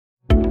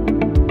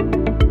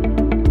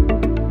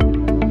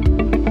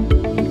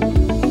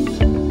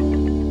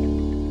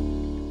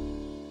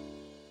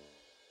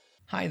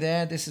Hi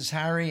there, this is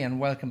Harry and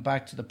welcome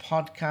back to the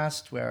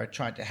podcast where I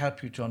try to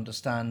help you to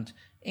understand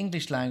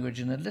English language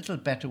in a little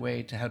better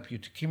way to help you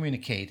to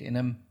communicate in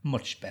a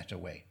much better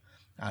way.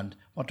 And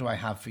what do I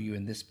have for you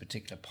in this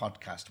particular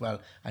podcast?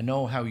 Well, I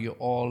know how you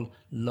all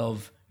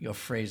love your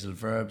phrasal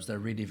verbs. They're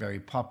really very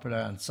popular,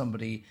 and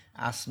somebody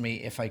asked me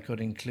if I could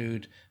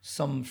include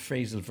some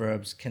phrasal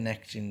verbs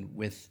connecting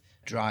with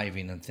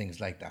driving and things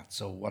like that.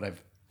 So what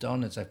I've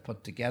done is I've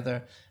put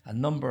together a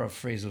number of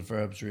phrasal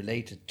verbs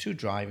related to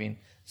driving.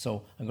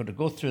 So I'm going to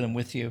go through them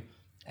with you,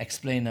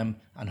 explain them,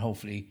 and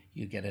hopefully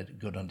you get a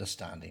good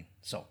understanding.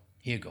 So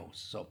here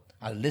goes. So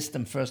I'll list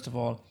them first of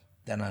all,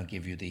 then I'll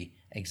give you the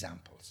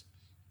examples.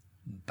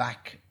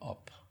 Back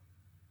up,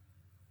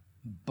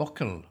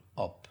 buckle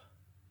up,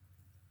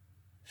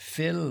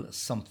 fill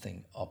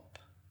something up,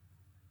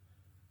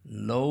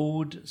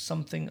 load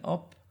something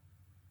up,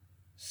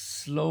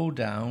 slow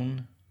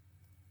down,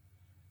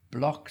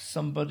 block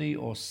somebody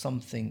or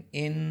something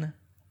in,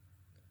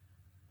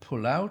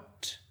 pull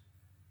out,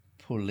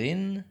 pull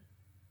in,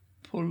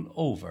 pull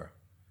over,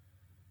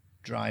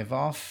 drive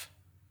off,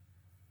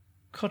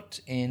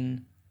 cut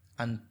in,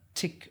 and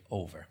tick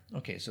over.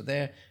 Okay, so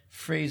they're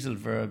phrasal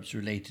verbs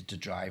related to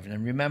driving.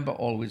 And remember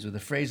always with a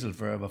phrasal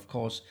verb, of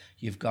course,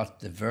 you've got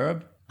the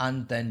verb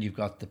and then you've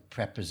got the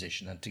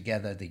preposition, and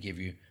together they give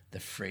you the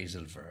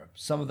phrasal verb.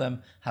 Some of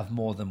them have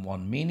more than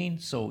one meaning,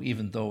 so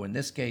even though in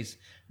this case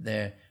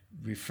they're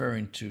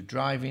referring to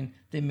driving,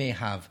 they may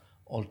have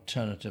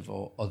alternative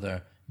or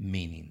other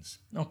meanings.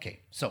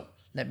 Okay, so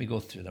let me go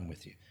through them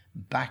with you.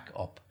 Back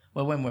up.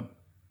 Well,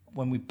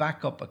 when we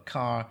back up a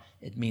car,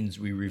 it means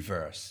we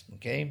reverse.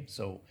 Okay,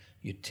 so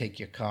you take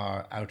your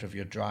car out of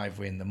your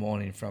driveway in the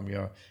morning from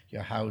your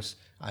house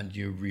and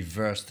you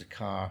reverse the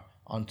car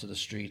onto the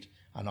street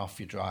and off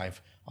you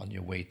drive on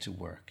your way to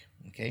work.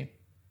 Okay,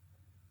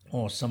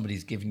 or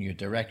somebody's giving you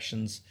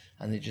directions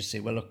and they just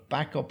say, well, look,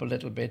 back up a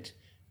little bit,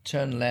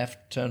 turn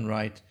left, turn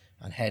right,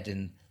 and head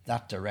in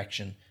that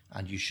direction,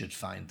 and you should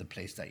find the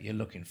place that you're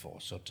looking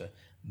for. So to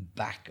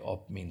back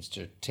up means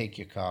to take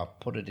your car,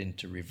 put it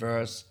into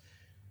reverse,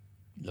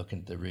 look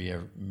in the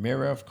rear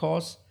mirror, of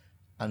course,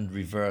 and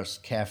reverse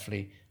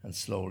carefully and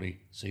slowly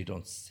so you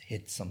don't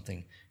hit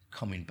something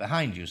coming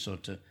behind you. So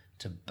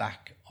to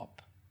back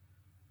up.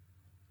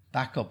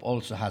 Back up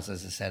also has,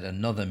 as I said,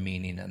 another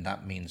meaning, and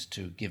that means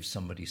to give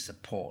somebody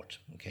support.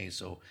 Okay,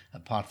 so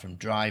apart from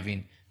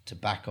driving, to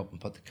back up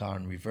and put the car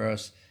in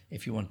reverse,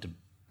 if you want to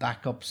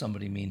back up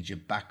somebody, means you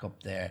back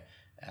up their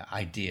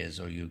ideas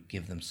or you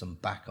give them some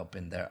backup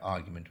in their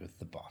argument with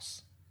the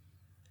boss.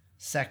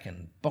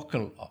 Second,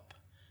 buckle up.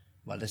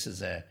 Well, this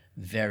is a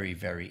very,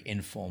 very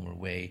informal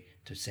way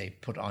to say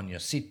put on your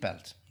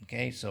seatbelt.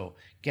 Okay, so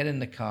get in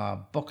the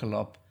car, buckle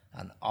up,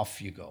 and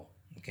off you go.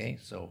 Okay,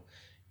 so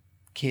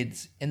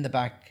kids in the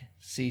back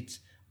seats,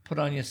 put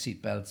on your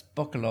seatbelts,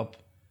 buckle up,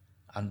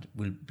 and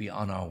we'll be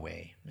on our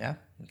way. Yeah,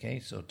 okay,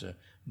 so to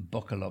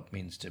buckle up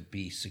means to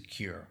be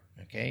secure.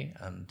 Okay,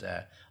 and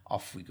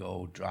off we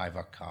go, drive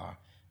our car.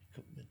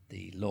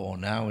 The law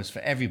now is for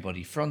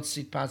everybody: front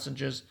seat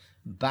passengers,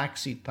 back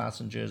seat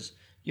passengers,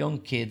 young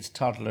kids,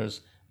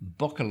 toddlers,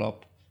 buckle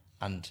up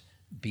and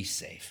be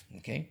safe.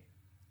 Okay,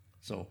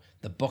 so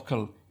the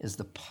buckle is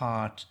the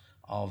part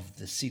of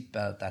the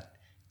seatbelt that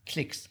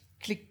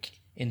click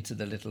into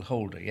the little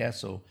holder. Yeah,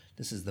 so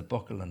this is the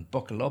buckle, and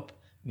buckle up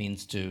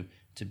means to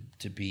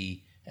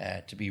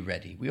be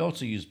ready. We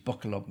also use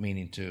buckle up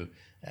meaning to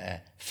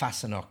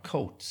fasten our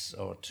coats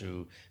or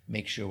to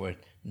make sure we're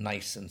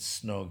nice and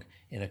snug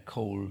on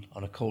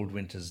a cold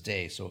winter's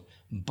day. So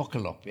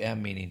buckle up, yeah,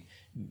 meaning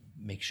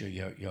make sure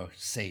you're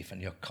safe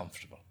and you're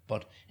comfortable.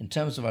 But in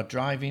terms of our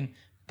driving,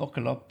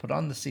 buckle up, put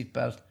on the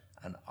seatbelt,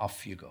 and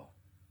off you go.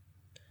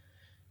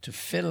 To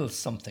fill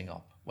something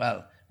up.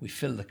 Well, we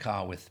fill the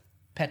car with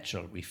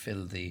petrol. We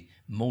fill the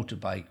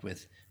motorbike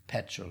with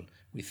petrol.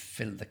 We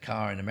fill the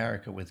car in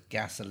America with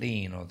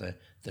gasoline, or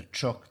the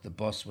truck, the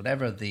bus,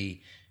 whatever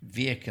the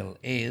vehicle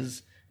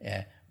is,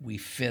 we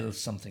fill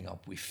something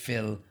up. We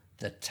fill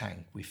the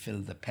tank. We fill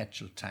the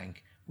petrol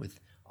tank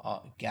with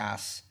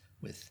gas,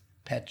 with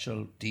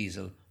petrol,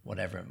 diesel,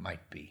 whatever it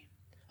might be.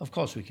 Of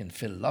course, we can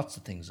fill lots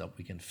of things up.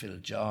 We can fill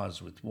jars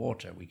with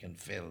water. We can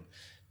fill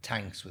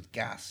tanks with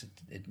gas.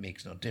 It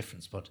makes no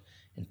difference. But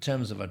in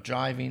terms of our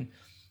driving,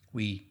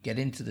 we get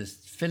into this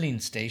filling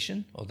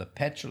station or the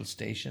petrol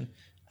station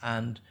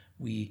and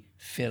we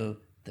fill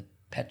the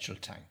petrol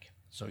tank.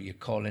 So you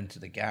call into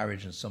the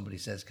garage and somebody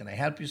says, "Can I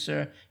help you,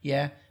 sir?"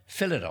 Yeah,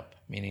 fill it up,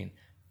 meaning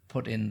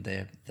put in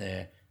the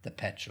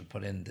petrol,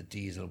 put in the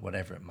diesel,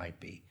 whatever it might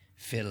be.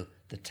 Fill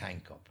the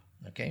tank up,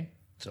 okay?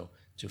 So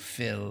to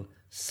fill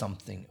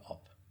something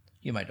up.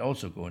 You might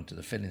also go into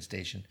the filling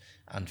station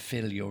and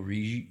fill your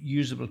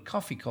reusable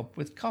coffee cup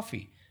with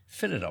coffee.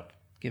 Fill it up.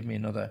 Give me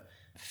another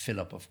fill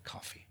up of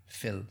coffee.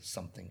 Fill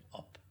something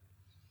up.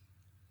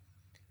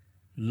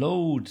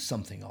 Load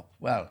something up.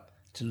 Well,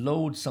 to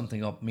load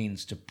something up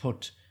means to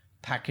put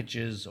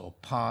packages or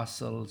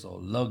parcels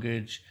or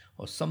luggage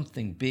or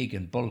something big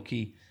and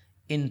bulky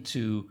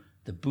into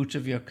the boot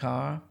of your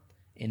car,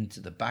 into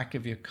the back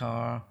of your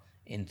car,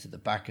 into the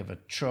back of a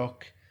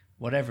truck,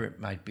 whatever it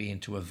might be,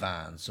 into a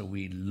van. So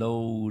we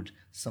load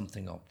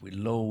something up. We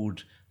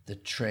load the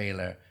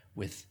trailer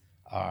with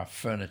our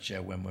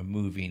furniture when we're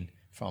moving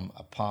from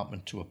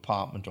apartment to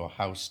apartment or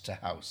house to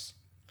house.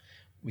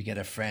 We get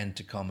a friend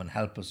to come and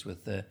help us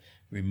with the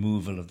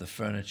removal of the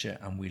furniture,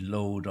 and we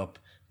load up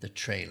the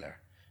trailer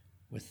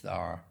with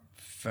our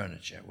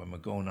furniture. When we're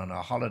going on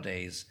our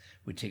holidays,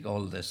 we take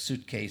all the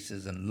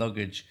suitcases and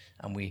luggage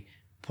and we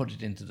put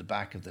it into the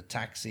back of the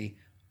taxi,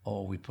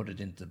 or we put it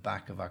into the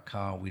back of our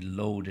car. We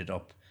load it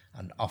up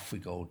and off we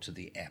go to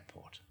the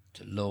airport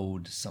to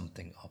load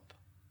something up.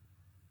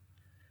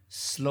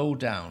 Slow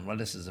down. Well,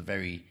 this is a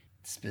very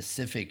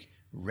specific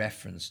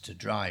reference to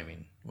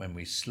driving. When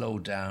we slow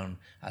down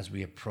as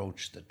we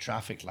approach the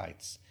traffic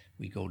lights,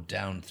 we go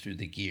down through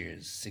the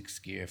gears,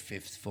 6th gear,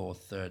 5th,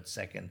 4th, 3rd,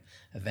 2nd,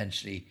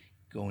 eventually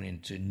going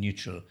into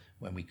neutral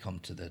when we come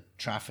to the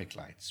traffic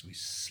lights. We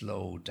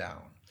slow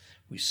down.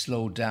 We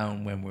slow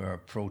down when we're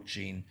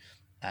approaching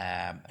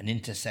an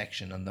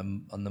intersection on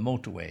the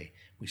motorway.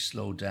 We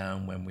slow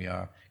down when we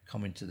are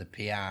coming to the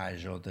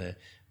peage, or the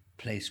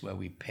place where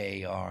we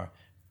pay our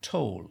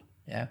toll.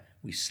 Yeah,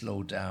 we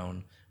slow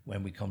down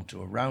when we come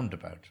to a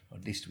roundabout, or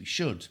at least we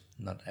should.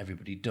 Not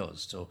everybody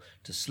does. So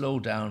to slow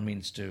down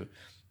means to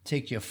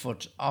take your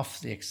foot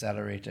off the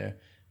accelerator,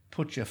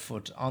 put your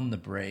foot on the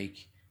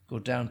brake, go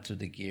down through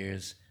the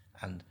gears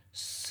and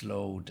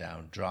slow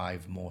down.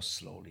 Drive more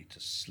slowly, to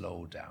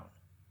slow down.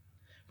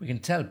 We can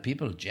tell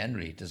people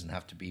generally, it doesn't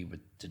have to be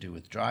to do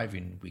with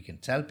driving, we can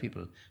tell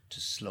people to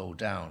slow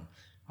down.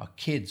 Our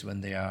kids,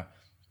 when they are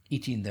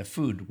eating their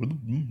food,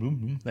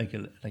 like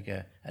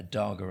a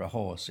dog or a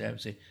horse, yeah, we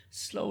say,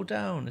 slow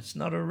down, it's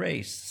not a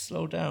race,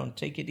 slow down,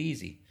 take it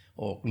easy.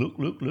 Or look,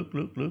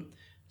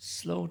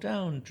 slow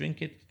down,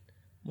 drink it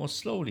more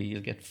slowly,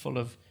 you'll get full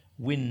of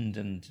wind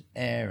and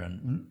air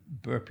and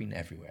burping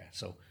everywhere.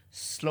 So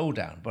slow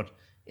down, but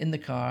in the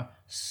car,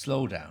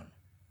 slow down.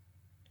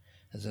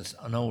 There's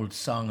an old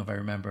song, if I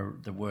remember,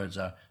 the words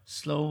are,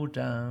 slow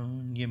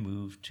down, you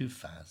move too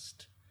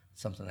fast.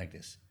 Something like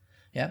this.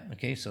 Yeah,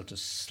 okay, so to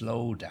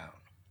slow down.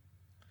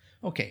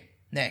 Okay,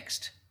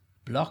 next.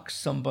 Block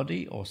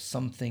somebody or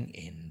something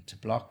in. To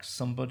block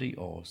somebody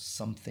or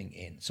something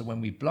in. So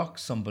when we block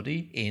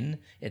somebody in,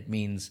 it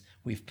means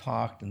we've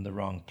parked in the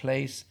wrong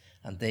place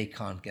and they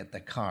can't get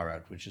their car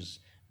out, which is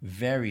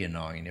very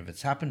annoying. If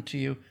it's happened to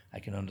you, I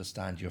can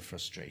understand your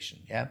frustration.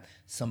 Yeah,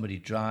 somebody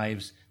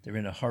drives, they're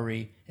in a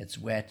hurry, it's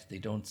wet, they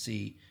don't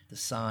see the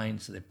sign,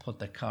 so they put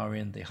their car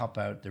in, they hop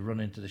out, they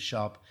run into the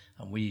shop,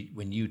 and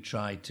when you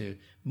try to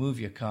move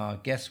your car,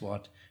 guess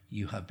what?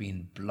 You have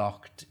been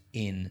blocked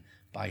in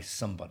by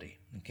somebody,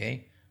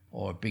 okay?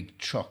 Or a big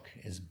truck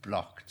is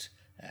blocked,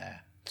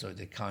 so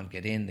they can't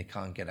get in, they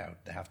can't get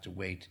out. They have to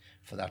wait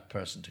for that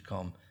person to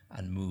come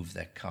and move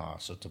their car.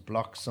 So to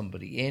block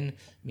somebody in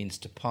means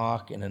to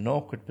park in an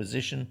awkward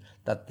position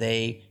that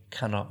they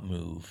cannot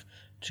move.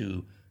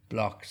 To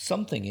block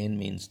something in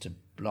means to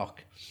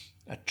block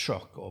a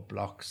truck or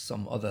block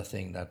some other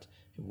thing that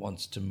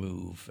wants to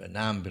move, an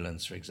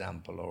ambulance, for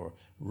example, or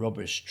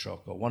rubbish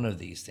truck, or one of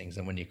these things.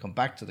 And when you come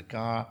back to the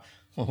car,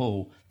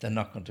 they're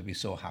not going to be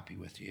so happy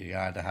with you. You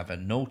either have a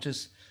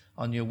notice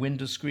on your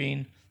window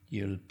screen,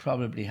 you'll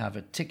probably have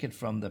a ticket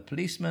from the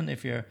policeman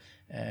if you're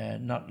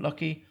not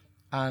lucky,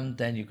 and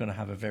then you're going to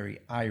have a very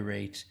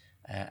irate,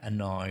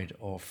 annoyed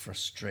or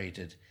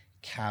frustrated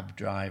cab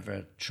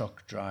driver,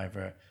 truck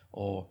driver,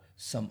 or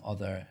some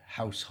other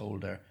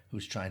householder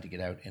who's trying to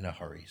get out in a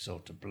hurry. So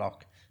to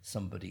block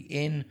somebody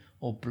in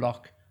or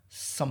block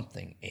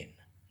something in,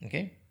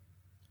 okay?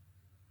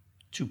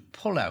 To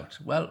pull out,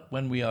 well,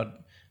 when we are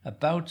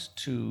about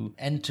to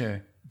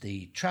enter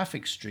the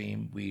traffic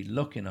stream, we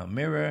look in our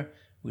mirror,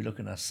 we look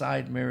in our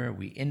side mirror,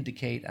 we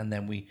indicate, and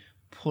then we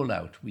pull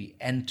out, we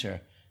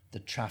enter the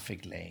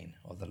traffic lane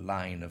or the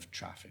line of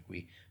traffic.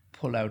 We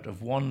pull out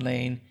of one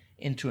lane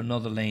into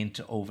another lane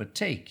to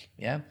overtake.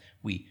 Yeah,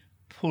 we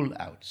pull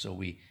out. So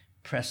we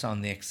press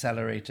on the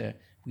accelerator.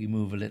 We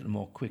move a little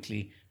more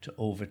quickly to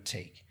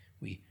overtake.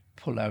 We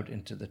pull out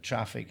into the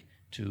traffic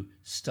to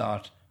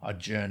start our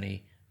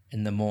journey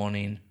in the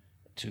morning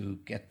to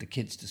get the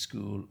kids to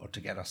school or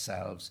to get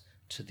ourselves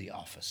to the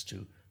office.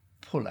 To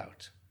pull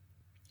out.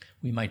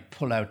 We might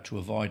pull out to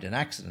avoid an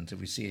accident.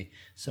 If we see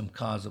some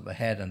cars up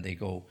ahead and they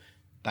go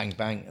bang,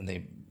 bang,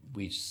 and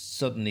we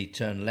suddenly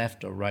turn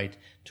left or right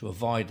to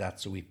avoid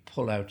that, so we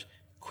pull out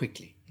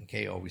quickly,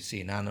 okay? Or we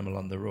see an animal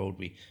on the road,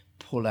 we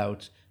pull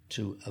out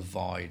to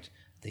avoid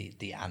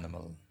the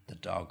animal, the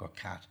dog or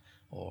cat,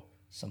 or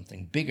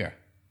something bigger,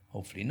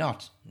 hopefully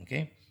not,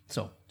 okay?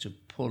 So, to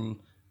pull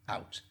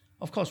out.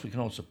 Of course, we can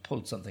also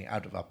pull something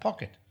out of our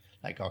pocket,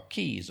 like our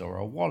keys or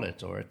a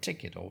wallet or a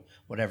ticket or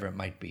whatever it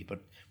might be.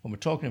 But when we're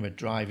talking about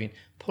driving,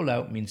 pull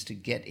out means to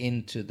get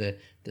into the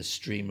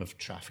stream of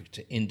traffic,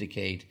 to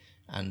indicate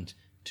and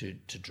to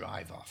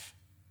drive off.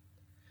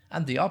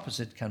 And the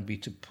opposite can be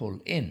to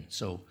pull in.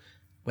 So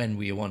when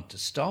we want to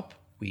stop,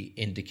 we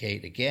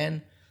indicate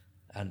again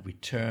and we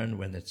turn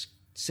when it's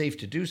safe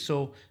to do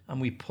so, and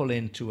we pull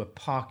into a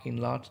parking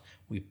lot,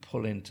 we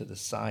pull into the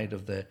side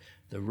of the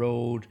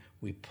road,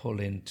 we pull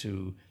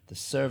into the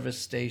service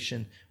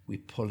station, we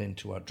pull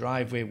into our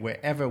driveway,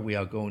 wherever we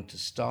are going to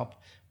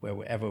stop,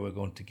 wherever we're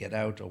going to get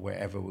out, or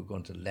wherever we're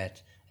going to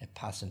let a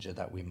passenger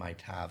that we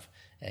might have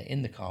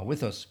in the car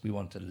with us, we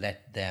want to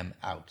let them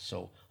out.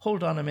 So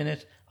hold on a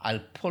minute,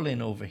 I'll pull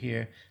in over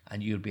here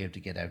and you'll be able to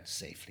get out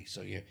safely.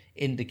 So you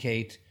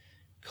indicate,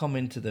 come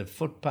into the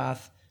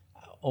footpath,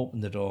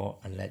 open the door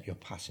and let your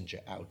passenger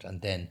out,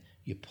 and then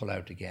you pull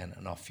out again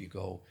and off you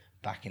go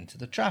back into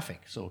the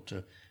traffic. So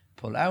to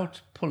pull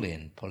out, pull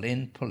in,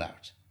 pull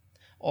out.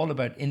 All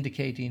about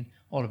indicating,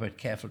 all about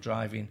careful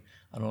driving,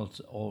 and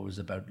also always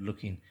about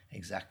looking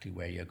exactly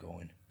where you're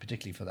going,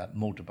 particularly for that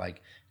motorbike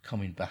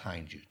coming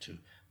behind you to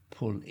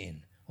pull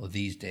in. Or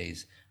these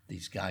days,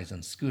 these guys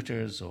on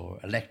scooters or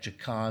electric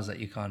cars that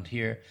you can't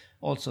hear,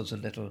 all sorts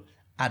of little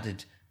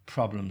added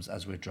problems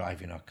as we're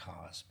driving our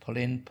cars. Pull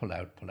in, pull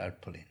out, pull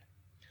out, pull in.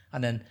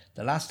 And then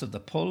the last of the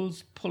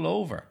pulls, pull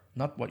over.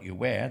 Not what you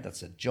wear,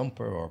 that's a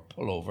jumper or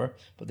pull over,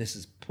 but this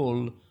is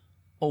pull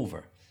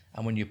over.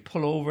 And when you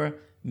pull over,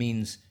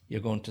 means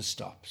you're going to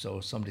stop. So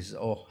somebody says,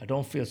 oh, I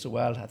don't feel so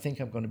well, I think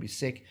I'm going to be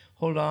sick.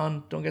 Hold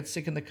on, don't get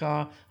sick in the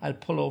car, I'll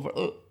pull over.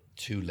 Oh,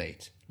 too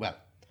late. Well,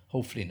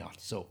 hopefully not.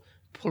 So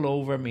pull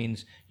over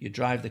means you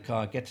drive the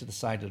car, get to the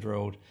side of the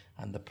road,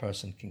 and the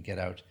person can get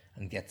out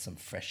and get some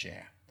fresh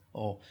air.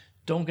 Oh,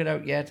 don't get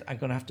out yet, I'm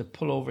going to have to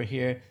pull over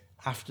here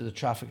after the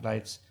traffic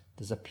lights.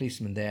 There's a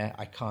policeman there,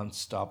 I can't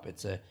stop,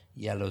 it's a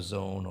yellow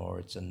zone or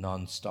it's a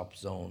non-stop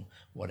zone,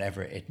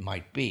 whatever it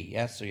might be.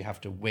 Yeah? So you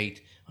have to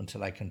wait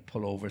until I can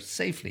pull over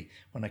safely.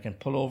 When I can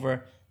pull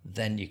over,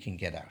 then you can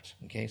get out.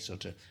 Okay, so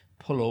to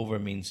pull over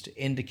means to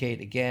indicate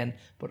again,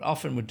 but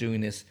often we're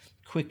doing this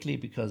quickly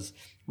because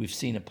we've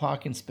seen a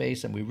parking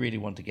space and we really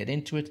want to get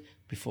into it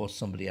before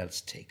somebody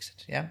else takes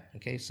it. Yeah,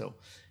 okay, so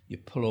you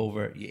pull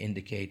over, you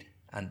indicate,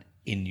 and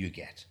in you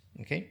get.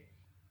 Okay.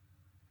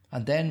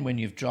 And then when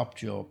you've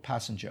dropped your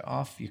passenger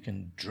off, you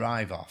can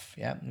drive off.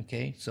 Yeah,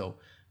 okay. So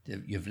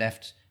you've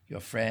left your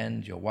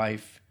friend, your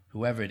wife,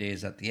 whoever it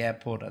is at the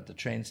airport, at the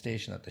train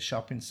station, at the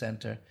shopping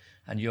centre,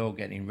 and you're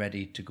getting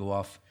ready to go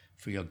off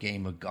for your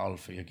game of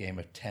golf or your game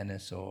of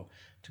tennis or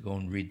to go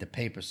and read the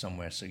paper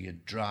somewhere. So you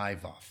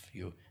drive off.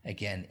 You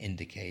again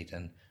indicate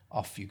and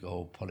off you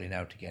go, pulling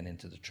out again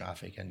into the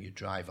traffic, and you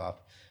drive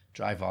off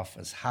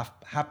as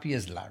happy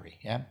as Larry.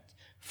 Yeah,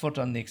 foot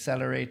on the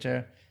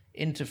accelerator,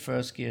 into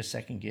first gear,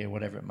 second gear,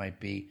 whatever it might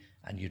be,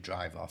 and you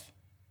drive off.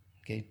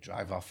 Okay,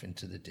 drive off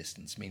into the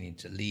distance, meaning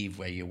to leave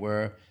where you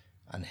were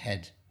and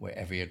head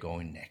wherever you're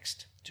going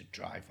next, to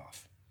drive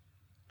off.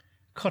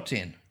 Cut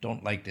in.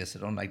 Don't like this. I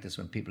don't like this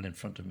when people in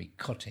front of me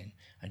cut in.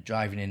 I'm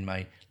driving in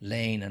my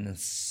lane and then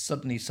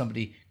suddenly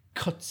somebody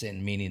cuts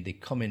in, meaning they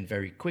come in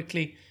very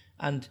quickly,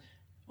 and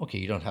okay,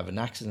 you don't have an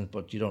accident,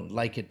 but you don't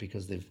like it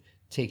because they've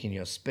taken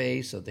your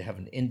space or they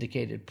haven't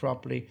indicated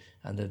properly,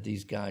 and there are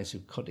these guys who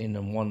cut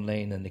in one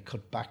lane and they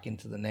cut back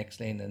into the next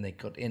lane and they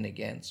cut in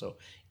again, so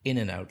in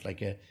and out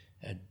like a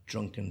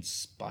drunken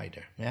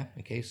spider. Yeah,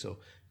 okay, so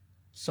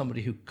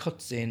somebody who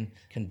cuts in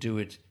can do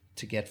it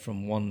to get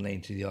from one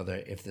lane to the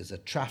other if there's a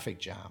traffic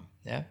jam.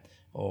 Yeah,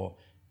 or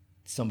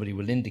somebody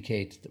will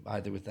indicate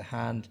either with the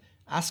hand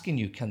asking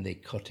you can they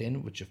cut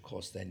in, which of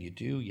course then you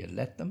do, you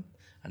let them.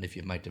 And if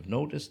you might have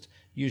noticed,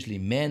 usually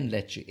men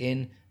let you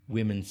in,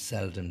 women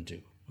seldom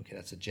do. Okay,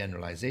 that's a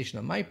generalization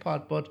on my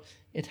part, but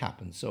it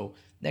happens. So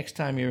next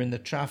time you're in the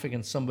traffic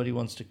and somebody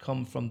wants to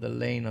come from the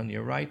lane on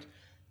your right,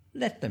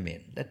 let them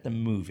in, let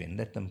them move in,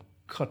 let them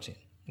cut in.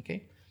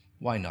 Okay,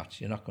 why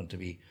not? You're not going to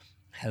be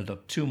held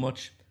up too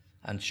much,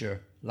 and sure,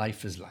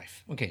 life is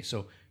life. Okay,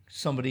 so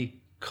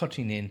somebody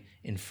cutting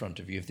in front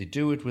of you. If they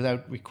do it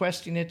without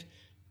requesting it,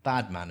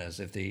 bad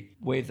manners. If they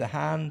wave the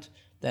hand,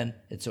 then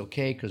it's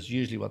okay, because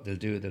usually what they'll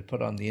do, they'll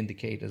put on the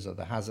indicators or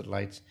the hazard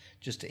lights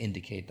just to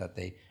indicate that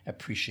they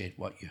appreciate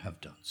what you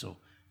have done. So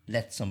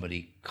let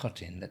somebody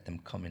cut in, let them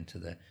come into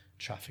the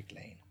traffic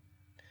lane.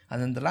 And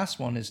then the last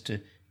one is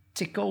to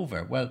tick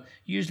over. Well,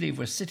 usually if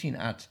we're sitting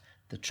at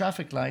the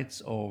traffic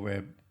lights or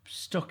we're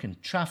stuck in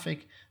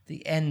traffic,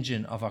 the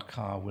engine of our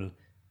car will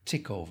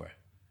tick over.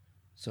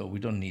 So we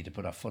don't need to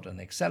put our foot on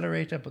the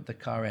accelerator, but the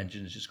car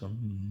engine is just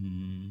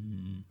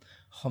going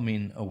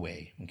humming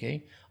away.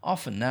 Okay.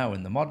 Often now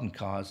in the modern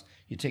cars,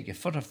 you take your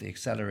foot off the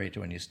accelerator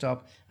when you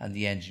stop, and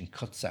the engine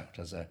cuts out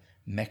as a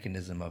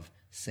mechanism of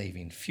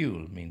saving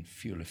fuel,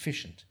 fuel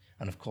efficient.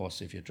 And of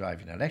course, if you're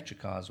driving electric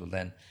cars, well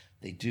then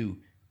they do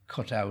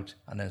cut out,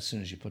 and then as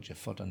soon as you put your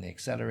foot on the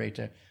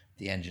accelerator,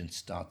 the engine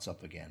starts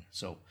up again.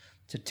 So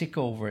to tick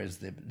over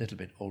is a little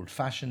bit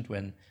old-fashioned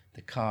when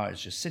the car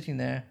is just sitting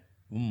there.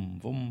 Vroom,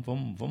 vroom,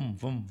 vroom, vroom,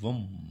 vroom,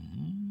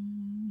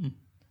 vroom.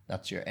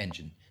 That's your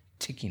engine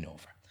ticking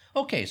over.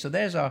 Okay, so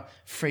there's our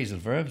phrasal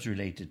verbs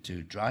related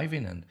to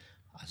driving, and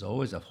as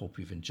always, I hope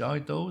you've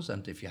enjoyed those,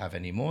 and if you have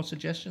any more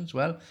suggestions,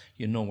 well,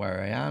 you know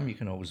where I am, you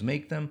can always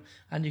make them,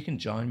 and you can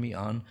join me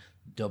on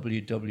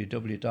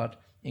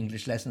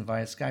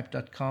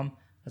www.englishlessonviaskype.com.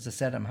 As I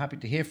said, I'm happy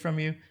to hear from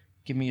you.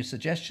 Give me your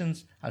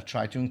suggestions, I'll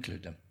try to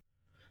include them.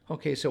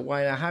 Okay, so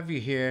while I have you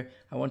here,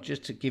 I want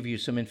just to give you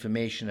some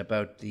information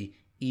about the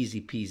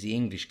Easy Peasy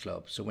English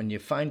Club. So when you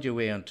find your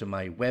way onto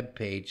my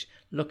webpage,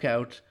 look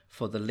out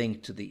for the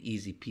link to the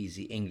Easy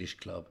Peasy English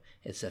Club.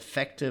 It's an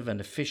effective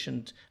and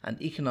efficient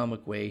and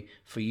economic way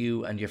for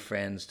you and your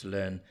friends to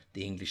learn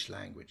the English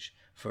language.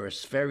 For a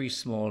very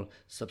small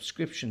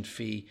subscription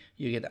fee,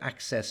 you get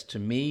access to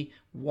me,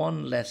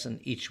 one lesson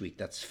each week.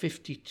 That's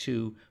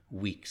 52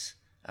 weeks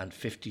and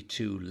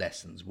 52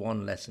 lessons,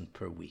 one lesson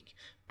per week,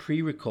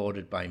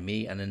 pre-recorded by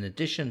me. And in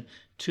addition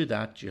to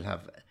that, you'll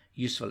have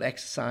useful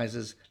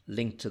exercises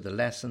linked to the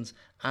lessons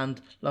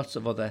and lots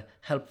of other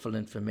helpful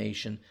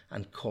information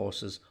and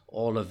courses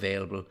all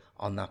available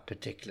on that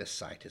particular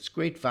site. It's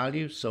great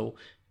value, so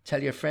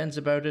tell your friends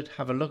about it,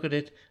 have a look at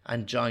it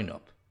and join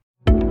up.